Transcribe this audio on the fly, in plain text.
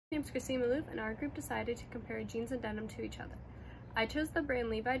name's Christine Malouf, and our group decided to compare jeans and denim to each other. I chose the brand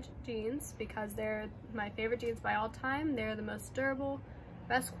Levi jeans because they're my favorite jeans by all time. They're the most durable,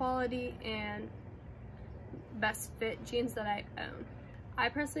 best quality, and best fit jeans that I own. I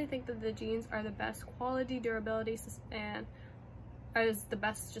personally think that the jeans are the best quality, durability, and is the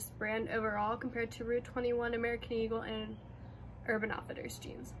best just brand overall compared to Route 21, American Eagle, and Urban Outfitters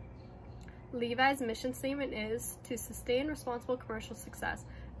jeans. Levi's mission statement is to sustain responsible commercial success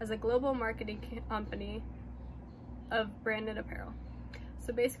as a global marketing company of branded apparel.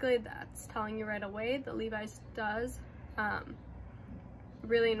 So basically that's telling you right away that Levi's does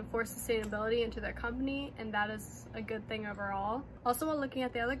really enforce sustainability into their company, and that is a good thing overall. Also, while looking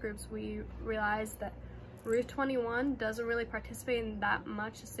at the other groups, we realized that Route 21 doesn't really participate in that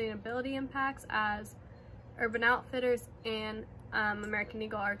much sustainability impacts, as Urban Outfitters and American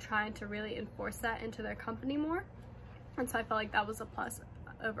Eagle are trying to really enforce that into their company more, and so I felt like that was a plus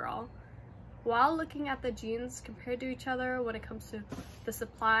overall. While looking at the jeans compared to each other when it comes to the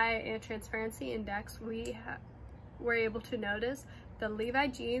supply and transparency index, we were able to notice the Levi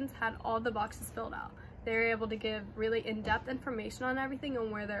jeans had all the boxes filled out. They were able to give really in-depth information on everything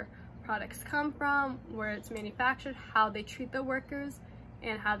and where their products come from, where it's manufactured, how they treat the workers,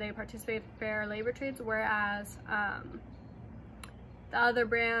 and how they participate in fair labor trades, whereas the other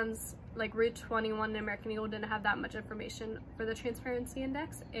brands like Route 21 and American Eagle didn't have that much information for the transparency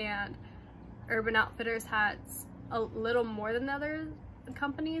index, and Urban Outfitters had a little more than the other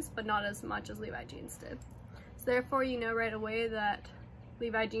companies, but not as much as Levi jeans did. So therefore, you know right away that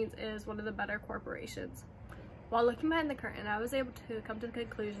Levi jeans is one of the better corporations. While looking behind the curtain, I was able to come to the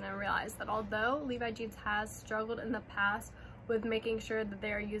conclusion and realize that although Levi jeans has struggled in the past with making sure that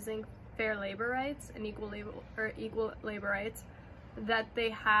they are using fair labor rights and equal labor rights, that they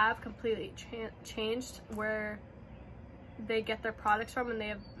have completely changed where they get their products from, and they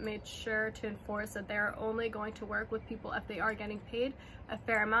have made sure to enforce that they are only going to work with people if they are getting paid a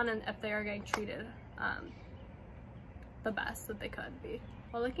fair amount and if they are getting treated the best that they could be.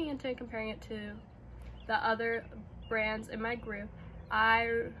 While looking into and comparing it to the other brands in my group,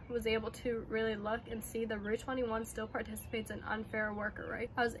 I was able to really look and see that Route 21 still participates in unfair worker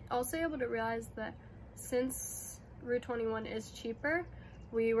rights. I was also able to realize that since Route 21 is cheaper,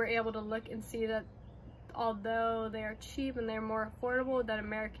 we were able to look and see that although they are cheap and they're more affordable than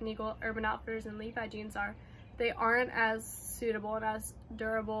American Eagle, Urban Outfitters, and Levi jeans are, they aren't as suitable and as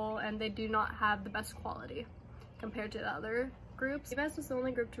durable, and they do not have the best quality compared to the other groups. Levi's was the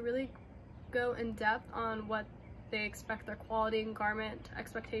only group to really go in depth on what they expect their quality and garment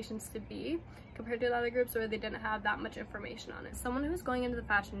expectations to be compared to the other groups where they didn't have that much information on it. Someone who's going into the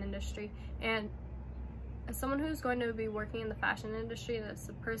fashion industry, and as someone who's going to be working in the fashion industry, and as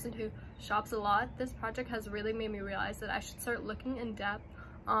a person who shops a lot, this project has really made me realize that I should start looking in depth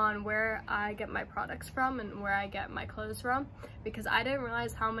on where I get my products from and where I get my clothes from, because I didn't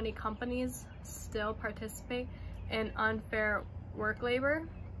realize how many companies still participate in unfair work labor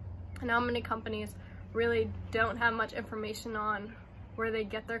and how many companies really don't have much information on where they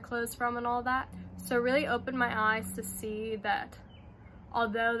get their clothes from and all that. So it really opened my eyes to see that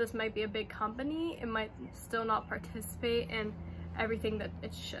although this might be a big company, it might still not participate in everything that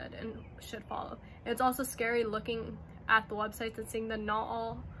it should and should follow. And it's also scary looking at the websites and seeing that not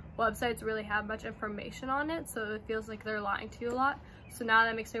all websites really have much information on it, so it feels like they're lying to you a lot. So now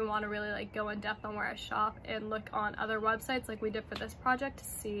that makes me want to really go in depth on where I shop and look on other websites like we did for this project to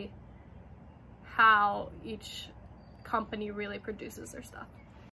see how each company really produces their stuff.